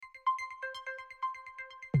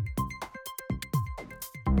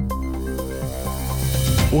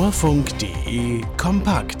Urfunk.de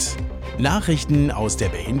Kompakt. Nachrichten aus der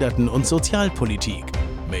Behinderten- und Sozialpolitik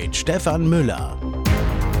mit Stefan Müller.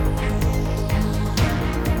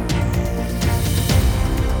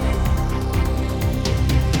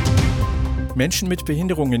 Menschen mit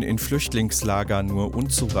Behinderungen in Flüchtlingslagern nur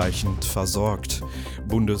unzureichend versorgt.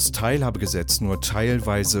 Bundesteilhabegesetz nur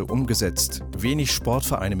teilweise umgesetzt. Wenig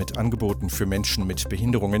Sportvereine mit Angeboten für Menschen mit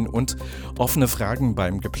Behinderungen und offene Fragen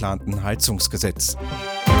beim geplanten Heizungsgesetz.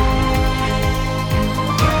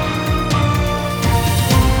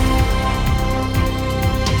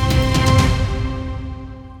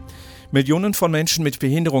 Millionen von Menschen mit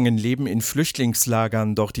Behinderungen leben in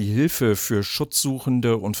Flüchtlingslagern, doch die Hilfe für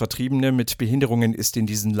Schutzsuchende und Vertriebene mit Behinderungen ist in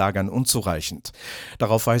diesen Lagern unzureichend.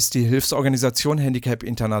 Darauf weist die Hilfsorganisation Handicap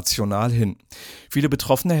International hin. Viele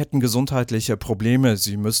Betroffene hätten gesundheitliche Probleme,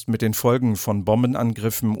 sie müssten mit den Folgen von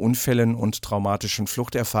Bombenangriffen, Unfällen und traumatischen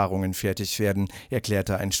Fluchterfahrungen fertig werden,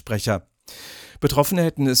 erklärte ein Sprecher. Betroffene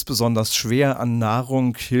hätten es besonders schwer, an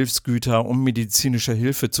Nahrung, Hilfsgüter und medizinische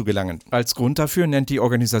Hilfe zu gelangen. Als Grund dafür nennt die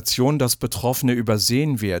Organisation, dass Betroffene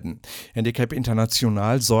übersehen werden. Handicap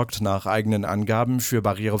International sorgt nach eigenen Angaben für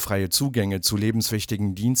barrierefreie Zugänge zu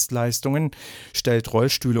lebenswichtigen Dienstleistungen, stellt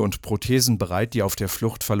Rollstühle und Prothesen bereit, die auf der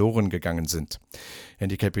Flucht verloren gegangen sind.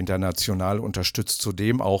 Handicap International unterstützt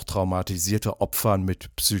zudem auch traumatisierte Opfer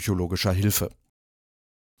mit psychologischer Hilfe.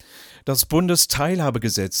 Das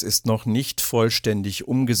Bundesteilhabegesetz ist noch nicht vollständig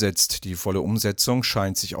umgesetzt. Die volle Umsetzung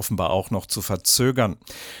scheint sich offenbar auch noch zu verzögern.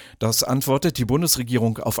 Das antwortet die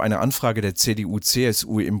Bundesregierung auf eine Anfrage der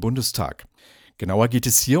CDU/CSU im Bundestag. Genauer geht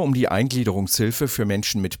es hier um die Eingliederungshilfe für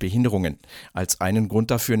Menschen mit Behinderungen. Als einen Grund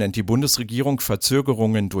dafür nennt die Bundesregierung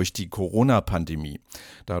Verzögerungen durch die Corona-Pandemie.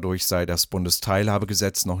 Dadurch sei das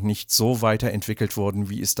Bundesteilhabegesetz noch nicht so weiterentwickelt worden,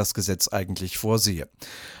 wie es das Gesetz eigentlich vorsehe.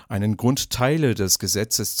 Einen Grund, Teile des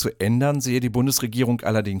Gesetzes zu ändern, sehe die Bundesregierung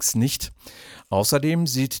allerdings nicht. Außerdem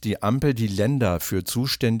sieht die Ampel die Länder für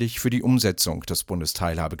zuständig für die Umsetzung des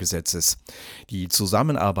Bundesteilhabegesetzes. Die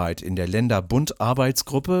Zusammenarbeit in der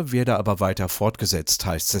Länder-Bund-Arbeitsgruppe werde aber weiter fortgesetzt,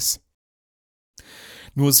 heißt es.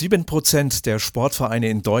 Nur 7% der Sportvereine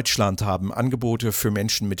in Deutschland haben Angebote für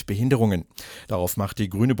Menschen mit Behinderungen. Darauf macht die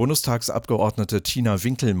grüne Bundestagsabgeordnete Tina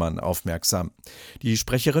Winkelmann aufmerksam. Die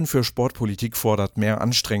Sprecherin für Sportpolitik fordert mehr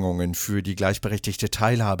Anstrengungen für die gleichberechtigte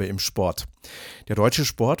Teilhabe im Sport. Der deutsche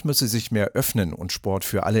Sport müsse sich mehr öffnen und Sport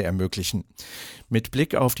für alle ermöglichen. Mit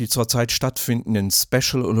Blick auf die zurzeit stattfindenden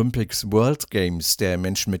Special Olympics World Games der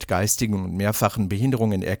Menschen mit geistigen und mehrfachen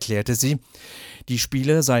Behinderungen erklärte sie, die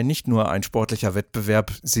Spiele seien nicht nur ein sportlicher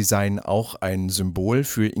Wettbewerb, sie seien auch ein Symbol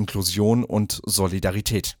für Inklusion und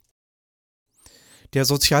Solidarität. Der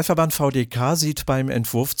Sozialverband VDK sieht beim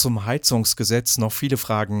Entwurf zum Heizungsgesetz noch viele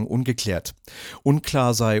Fragen ungeklärt.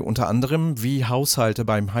 Unklar sei unter anderem, wie Haushalte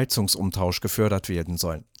beim Heizungsumtausch gefördert werden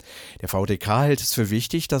sollen. Der VDK hält es für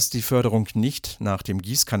wichtig, dass die Förderung nicht nach dem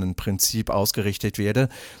Gießkannenprinzip ausgerichtet werde,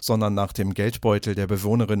 sondern nach dem Geldbeutel der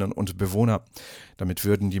Bewohnerinnen und Bewohner. Damit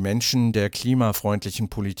würden die Menschen der klimafreundlichen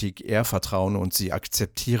Politik eher vertrauen und sie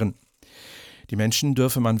akzeptieren. Die Menschen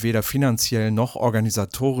dürfe man weder finanziell noch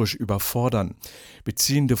organisatorisch überfordern.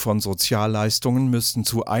 Beziehende von Sozialleistungen müssten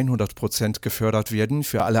zu 100% gefördert werden.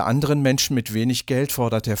 Für alle anderen Menschen mit wenig Geld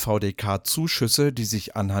fordert der VDK Zuschüsse, die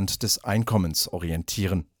sich anhand des Einkommens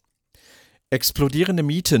orientieren. Explodierende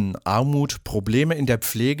Mieten, Armut, Probleme in der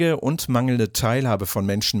Pflege und mangelnde Teilhabe von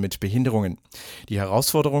Menschen mit Behinderungen. Die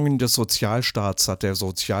Herausforderungen des Sozialstaats hat der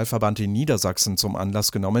Sozialverband in Niedersachsen zum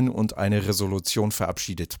Anlass genommen und eine Resolution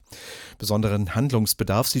verabschiedet. Besonderen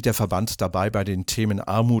Handlungsbedarf sieht der Verband dabei bei den Themen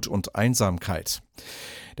Armut und Einsamkeit.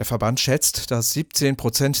 Der Verband schätzt, dass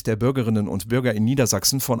 17% der Bürgerinnen und Bürger in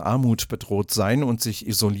Niedersachsen von Armut bedroht seien und sich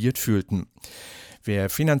isoliert fühlten.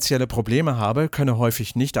 Wer finanzielle Probleme habe, könne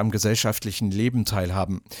häufig nicht am gesellschaftlichen Leben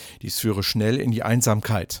teilhaben. Dies führe schnell in die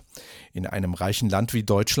Einsamkeit. In einem reichen Land wie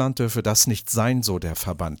Deutschland dürfe das nicht sein, so der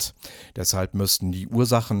Verband. Deshalb müssten die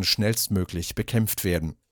Ursachen schnellstmöglich bekämpft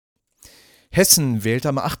werden. Hessen wählt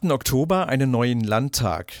am 8. Oktober einen neuen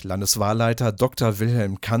Landtag. Landeswahlleiter Dr.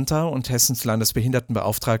 Wilhelm Kanter und Hessens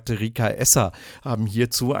Landesbehindertenbeauftragte Rika Esser haben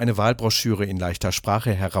hierzu eine Wahlbroschüre in leichter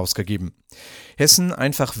Sprache herausgegeben. Hessen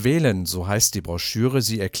einfach wählen, so heißt die Broschüre.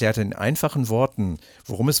 Sie erklärt in einfachen Worten,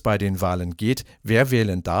 worum es bei den Wahlen geht, wer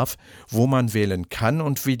wählen darf, wo man wählen kann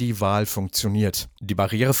und wie die Wahl funktioniert. Die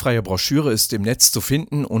barrierefreie Broschüre ist im Netz zu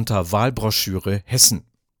finden unter Wahlbroschüre Hessen.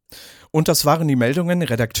 Und das waren die Meldungen,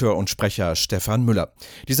 Redakteur und Sprecher Stefan Müller.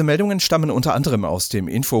 Diese Meldungen stammen unter anderem aus dem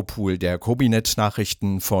Infopool der Kobinet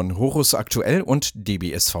Nachrichten von Horus Aktuell und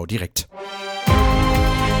DBSV Direkt.